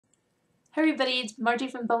Hey everybody, it's Margie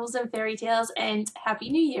from Bubbles and Fairy Tales, and Happy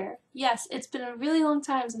New Year! Yes, it's been a really long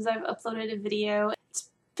time since I've uploaded a video.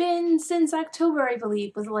 It's been since October, I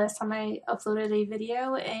believe, was the last time I uploaded a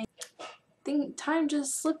video, and I think time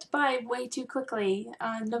just slipped by way too quickly.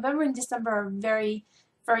 November and December are very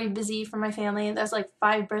busy for my family, and there's like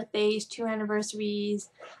 5 birthdays, 2 anniversaries,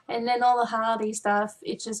 and then all the holiday stuff.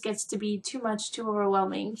 It just gets to be too much, too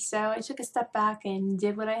overwhelming. So I took a step back and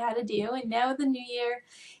did what I had to do, and now with the new year,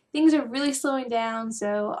 things are really slowing down,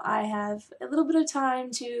 so I have a little bit of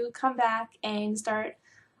time to come back and start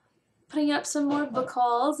putting up some more book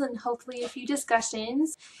hauls and hopefully a few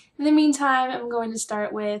discussions. In the meantime, I'm going to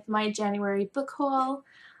start with my January book haul.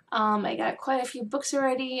 I got quite a few books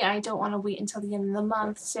already. I don't want to wait until the end of the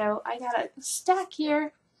month, so I got a stack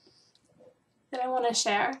here that I want to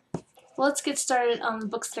share. Let's get started on the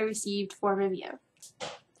books that I received for review.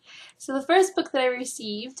 So the first book that I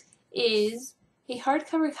received is a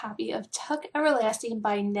hardcover copy of Tuck Everlasting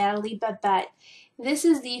by Natalie Babbitt. This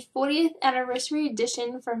is the 40th anniversary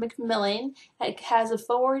edition for Macmillan. It has a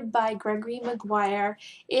foreword by Gregory Maguire.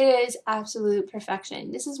 It is absolute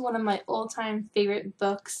perfection. This is one of my all-time favorite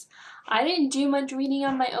books. I didn't do much reading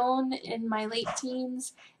on my own in my late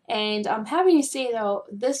teens, and I'm happy to say though,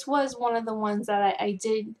 this was one of the ones that I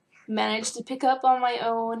did manage to pick up on my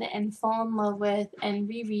own and fall in love with and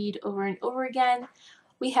reread over and over again.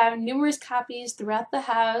 We have numerous copies throughout the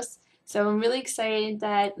house, so I'm really excited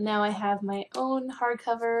that now I have my own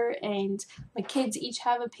hardcover and my kids each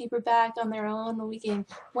have a paperback on their own, and we can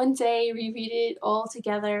one day reread it all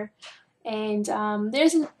together. And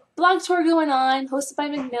there's a blog tour going on hosted by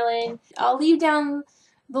Macmillan. I'll leave down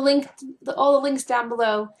the link, all the links down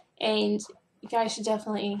below, and you guys should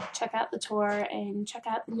definitely check out the tour and check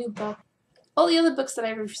out the new book. All the other books that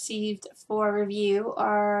I've received for review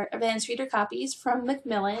are advanced reader copies from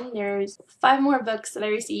Macmillan. There's 5 more books that I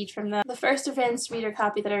received from them. The first advanced reader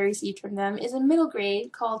copy that I received from them is in middle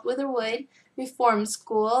grade called WITHERWOOD Reform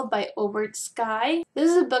School by Obert Skye.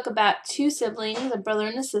 This is a book about 2 siblings, a brother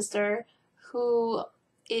and a sister, who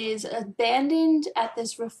is abandoned at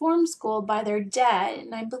this reform school by their dad.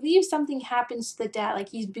 And I believe something happens to the dad, like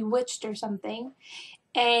he's bewitched or something.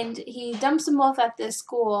 And he dumps them off at this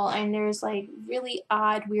school, and there's like really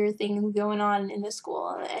odd, weird things going on in the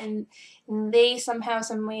school, and they somehow,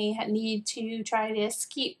 some way need to try to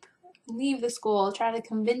escape, leave the school, try to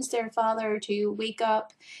convince their father to wake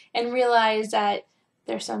up and realize that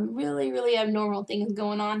there's some really abnormal things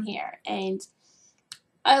going on here. And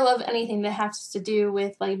I love anything that has to do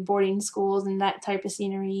with like boarding schools and that type of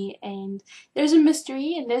scenery, and there's a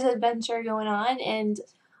mystery and there's adventure going on, and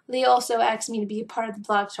they also asked me to be a part of the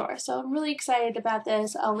blog tour, so I'm really excited about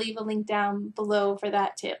this. I'll leave a link down below for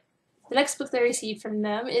that too. The next book that I received from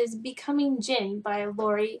them is Becoming JINN by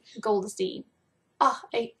Lori Goldstein.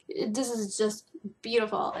 This is just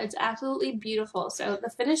beautiful. It's absolutely beautiful. So the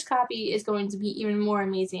finished copy is going to be even more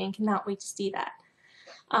amazing, and cannot wait to see that.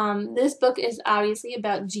 This book is obviously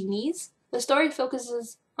about genies. The story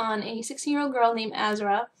focuses on a 16-year-old girl named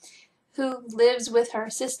Azra who lives with her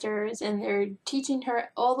sisters, and they're teaching her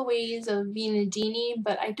all the ways of being a genie,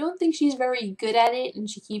 but I don't think she's very good at it, and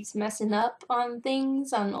she keeps messing up on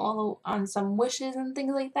things, on some wishes and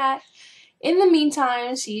things like that. In the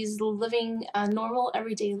meantime, she's living a normal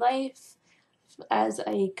everyday life as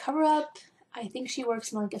a cover-up. I think she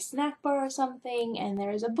works in like a snack bar or something, and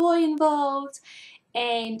there's a boy involved,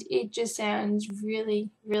 and it just sounds really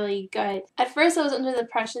good. At first I was under the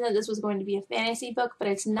impression that this was going to be a fantasy book, but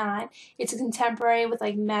it's not. It's a contemporary with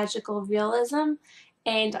like magical realism,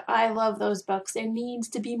 and I love those books. There needs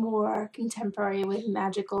to be more contemporary with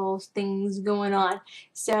magical things going on.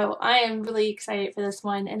 So I am really excited for this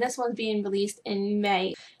one, and this one's being released in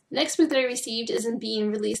May. The next book that I received isn't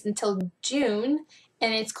being released until June,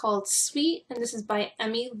 and it's called Sweet, and this is by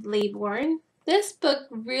Emmy Laybourne. This book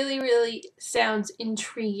really sounds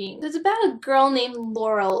intriguing. It's about a girl named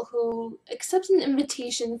Laurel who accepts an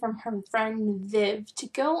invitation from her friend Viv to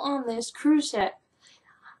go on this cruise ship.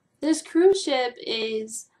 This cruise ship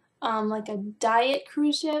is like a diet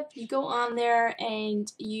cruise ship. You go on there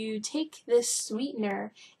and you take this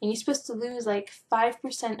sweetener, and you're supposed to lose like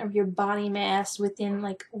 5% of your body mass within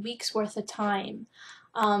like a week's worth of time.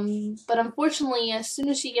 But unfortunately, as soon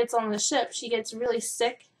as she gets on the ship, she gets really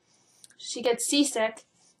sick. She gets seasick,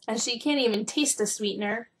 and she can't even taste the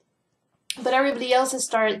sweetener, but everybody else has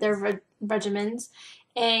started their regimens,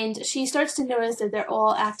 and she starts to notice that they're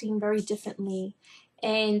all acting very differently.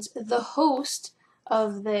 And the host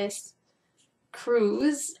of this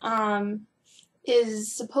cruise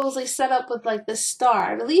is supposedly set up with like the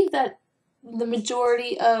star. I believe that the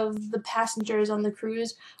majority of the passengers on the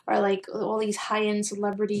cruise are like all these high-end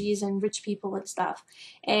celebrities and rich people and stuff,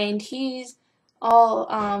 and he's all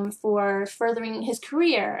for furthering his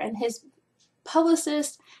career, and his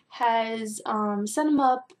publicist has set him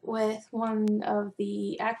up with one of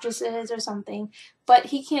the actresses or something, but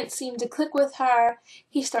he can't seem to click with her.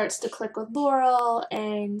 He starts to click with Laurel,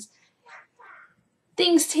 and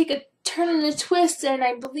things take a turn and a twist, and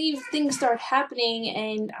I believe things start happening,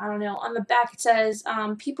 and I don't know, on the back it says,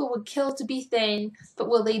 people would kill to be thin, but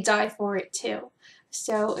will they die for it too?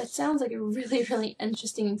 So it sounds like a really, really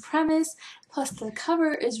interesting premise, plus the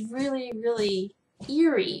cover is really, really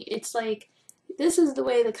eerie. It's like, this is the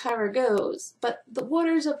way the cover goes, but the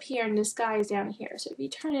water's up here and the sky is down here, so if you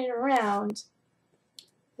turn it around,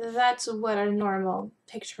 that's what a normal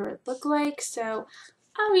picture would look like. So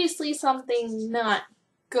obviously something not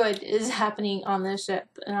good is happening on this ship,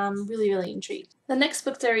 and I'm really, really intrigued. The next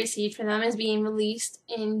book that I received for them is being released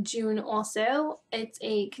in June also. It's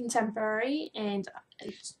a contemporary, and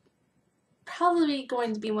it's probably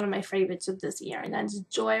going to be one of my favorites of this year, and that's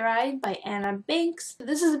JOYRIDE by Anna Banks.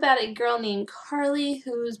 This is about a girl named Carly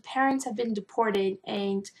whose parents have been deported,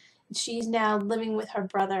 and she's now living with her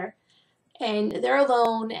brother. And they're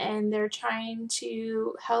alone, and they're trying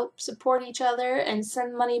to help support each other and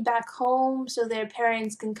send money back home so their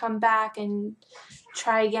parents can come back and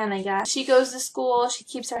try again, I guess. She goes to school, she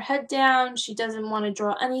keeps her head down, she doesn't want to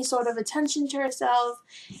draw any sort of attention to herself.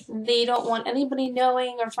 They don't want anybody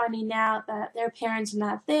knowing or finding out that their parents are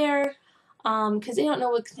not there, because they don't know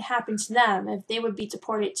what could happen to them, if they would be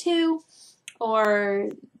deported too, or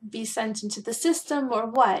be sent into the system, or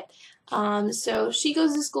what. So she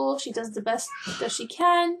goes to school, she does the best that she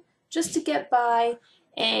can just to get by,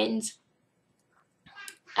 and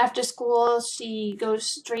after school she goes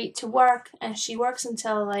straight to work, and she works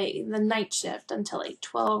until like the night shift, until like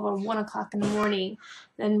 12 or 1 o'clock in the morning,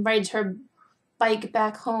 then rides her bike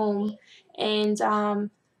back home, and lo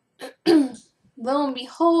and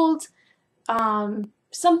behold,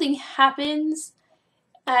 something happens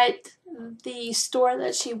at the store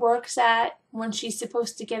that she works at when she's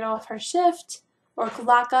supposed to get off her shift or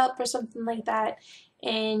lock up or something like that,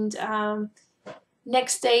 and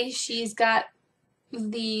next day she's got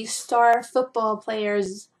the star football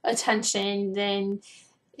player's attention, then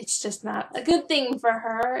it's just not a good thing for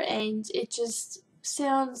her, and it just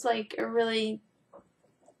sounds like a really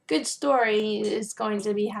good story is going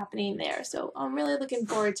to be happening there. So I'm really looking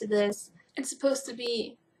forward to this. It's supposed to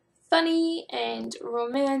be funny and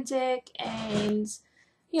romantic, and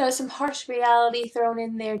you know, some harsh reality thrown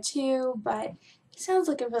in there too, but it sounds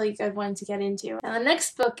like a really good one to get into. Now the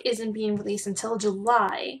next book isn't being released until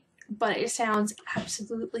July, but it sounds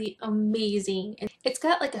absolutely amazing. It's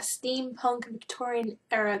got like a steampunk Victorian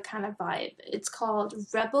era kind of vibe. It's called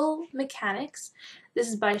Rebel Mechanics. This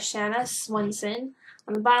is by Shanna Swendson.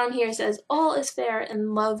 On the bottom here it says, "All is fair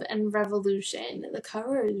in love and revolution." The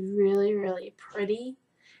cover is really, really pretty.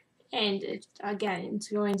 And again, it's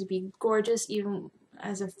going to be gorgeous even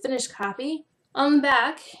as a finished copy. On the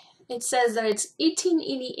back, it says that it's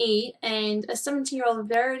 1888 and a 17-year-old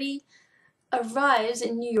Verity arrives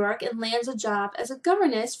in New York and lands a job as a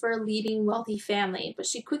governess for a leading wealthy family, but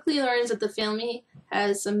she quickly learns that the family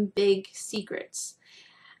has some big secrets.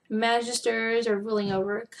 Magisters are ruling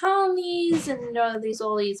over colonies, and all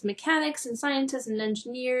these mechanics and scientists and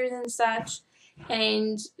engineers and such,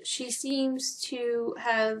 and she seems to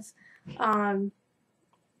have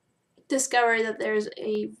discovered that there's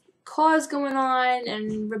a cause going on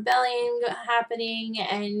and rebellion happening,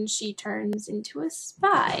 and she turns into a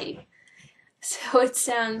spy. So it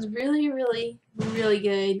sounds really, really, really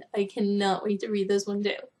good. I cannot wait to read this one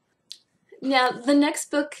too. Now, the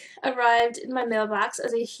next book arrived in my mailbox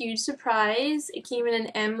as a huge surprise. It came in an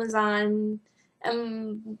Amazon,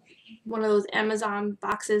 one of those Amazon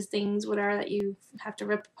boxes things, whatever, that you have to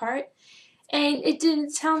rip apart. And it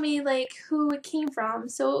didn't tell me like who it came from,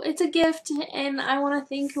 so it's a gift, and I want to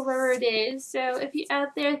thank whoever it is. So if you're out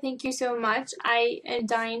there, thank you so much. I am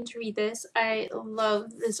dying to read this. I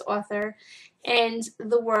love this author and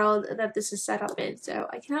the world that this is set up in, so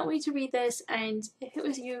I cannot wait to read this. And if it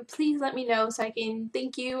was you, please let me know so I can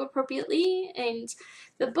thank you appropriately. And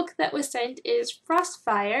the book that was sent is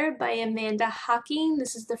FROSTFIRE by Amanda Hocking.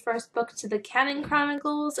 This is the first book to the Kanin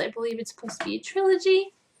Chronicles. I believe it's supposed to be a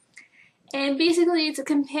trilogy. And basically it's a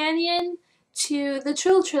companion to the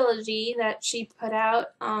trilogy that she put out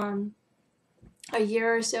a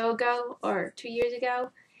year or so ago, or 2 years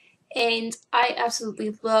ago. And I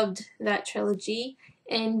absolutely loved that trilogy.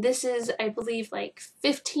 And this is, I believe, like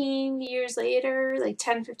 15 years later, like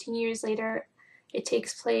 10, 15 years later. It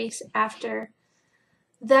takes place after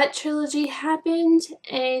that trilogy happened,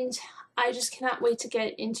 and I just cannot wait to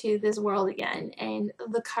get into this world again. And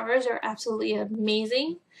the covers are absolutely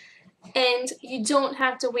amazing, and you don't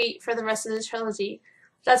have to wait for the rest of the trilogy.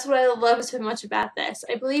 That's what I love so much about this.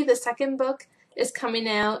 I believe the second book is coming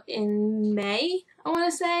out in May, I want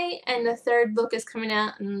to say, and the third book is coming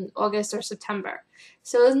out in August or September.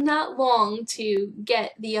 So it's not long to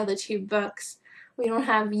get the other two books. We don't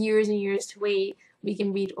have years and years to wait. We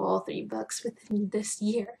can read all 3 books within this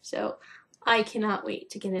year. So I cannot wait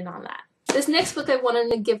to get in on that. This next book I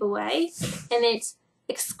wanted to give away, and it's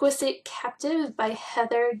Exquisite Captive by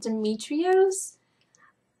Heather Demetrios.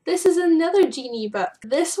 This is another genie book.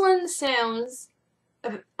 This one sounds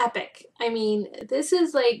epic. I mean, this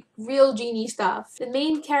is like real genie stuff. The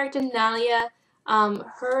main character, Nalia,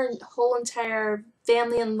 her whole entire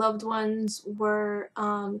family and loved ones were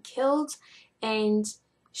killed, and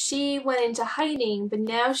she went into hiding, but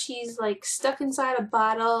now she's like stuck inside a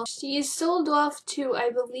bottle. She's sold off to, I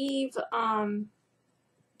believe,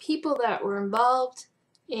 people that were involved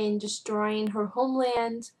in destroying her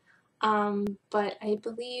homeland, but I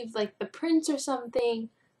believe like the prince or something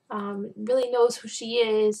really knows who she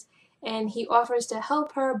is, and he offers to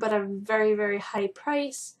help her, but at a very, very high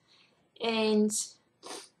price. And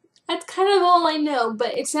that's kind of all I know,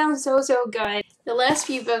 but it sounds so good. The last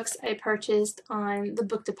few books I purchased on the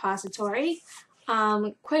Book Depository.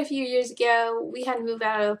 Quite a few years ago, we had to move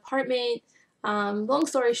out of an apartment. Long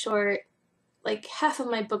story short, like half of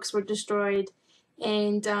my books were destroyed,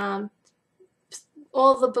 and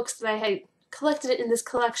all the books that I had collected in this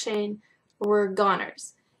collection were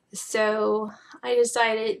goners. So I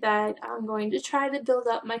decided that I'm going to try to build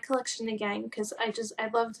up my collection again, because I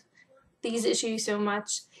loved these issues so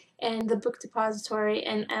much. And the Book Depository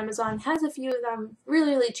and Amazon has a few of them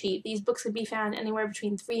really cheap. These books could be found anywhere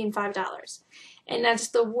between $3 and $5. And that's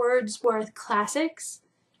the Wordsworth Classics.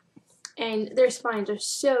 And their spines are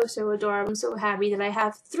so adorable. I'm so happy that I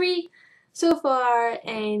have 3 so far,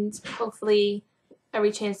 and hopefully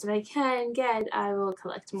every chance that I can get, I will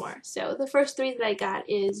collect more. So the first 3 that I got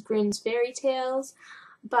is Grimm's Fairy Tales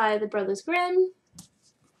by the Brothers Grimm.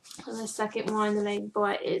 And the second one that I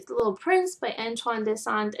bought is Little Prince by Antoine de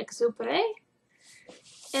Saint-Exupery.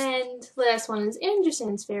 And the last one is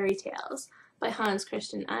Andersen's Fairy Tales by Hans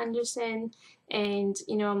Christian Andersen. And,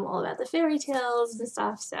 you know, I'm all about the fairy tales and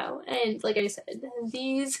stuff, so, and like I said,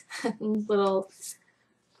 these little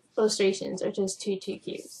illustrations are just too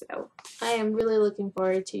cute. So I am really looking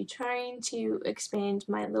forward to trying to expand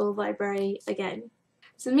my little library again.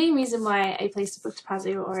 So the main reason why I placed a Book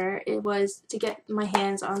Depository order, it was to get my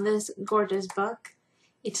hands on this gorgeous book.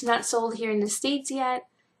 It's not sold here in the States yet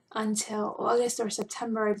until August or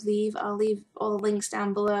September, I believe. I'll leave all the links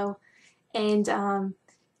down below. And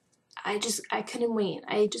I couldn't wait.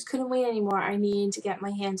 I just couldn't wait anymore. I needed to get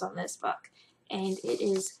my hands on this book. And it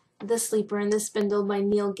is The Sleeper and the Spindle by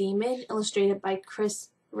Neil Gaiman, illustrated by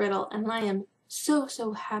Riddell. And I am so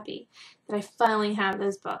happy that I finally have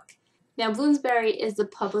this book. Now, Bloomsbury is the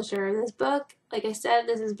publisher of this book. Like I said,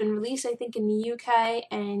 this has been released, I think, in the UK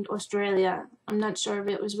and Australia. I'm not sure if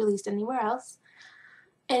it was released anywhere else.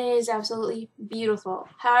 And it is absolutely beautiful.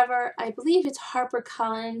 However, I believe it's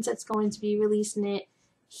HarperCollins that's going to be releasing it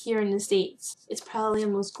here in the States. It's probably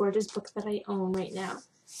the most gorgeous book that I own right now.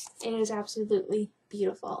 It is absolutely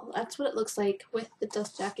beautiful. That's what it looks like with the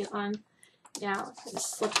dust jacket on. Now, I'm going to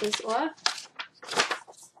slip this off.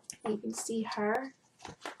 You can see her.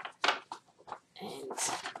 And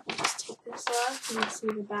I'll just take this off and you can see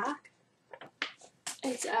the back.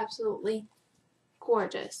 It's absolutely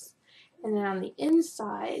gorgeous. And then on the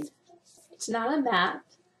inside, it's not a map.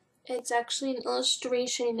 It's actually an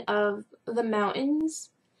illustration of the mountains.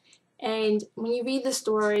 And when you read the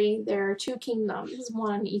story, there are 2 kingdoms,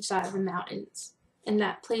 one on each side of the mountains. And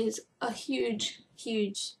that plays a huge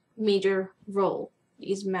major role,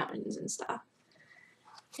 these mountains and stuff.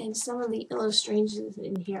 And some of the illustrations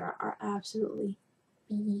in here are absolutely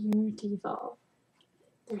beautiful.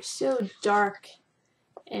 They're so dark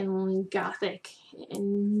and gothic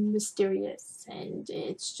and mysterious, and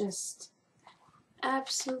it's just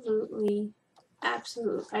absolutely.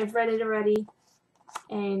 I've read it already,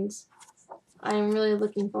 and I'm really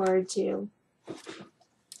looking forward to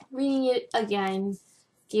reading it again.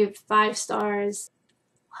 Give 5 stars.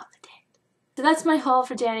 Loved it. So that's my haul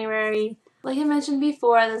for January. Like I mentioned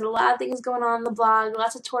before, there's a lot of things going on the blog,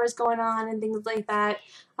 lots of tours going on and things like that.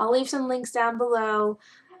 I'll leave some links down below.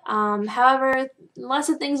 However, lots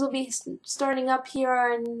of things will be starting up here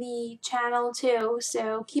on the channel too,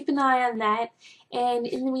 so keep an eye on that. And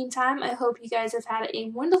in the meantime, I hope you guys have had a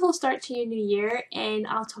wonderful start to your new year, and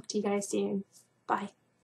I'll talk to you guys soon. Bye.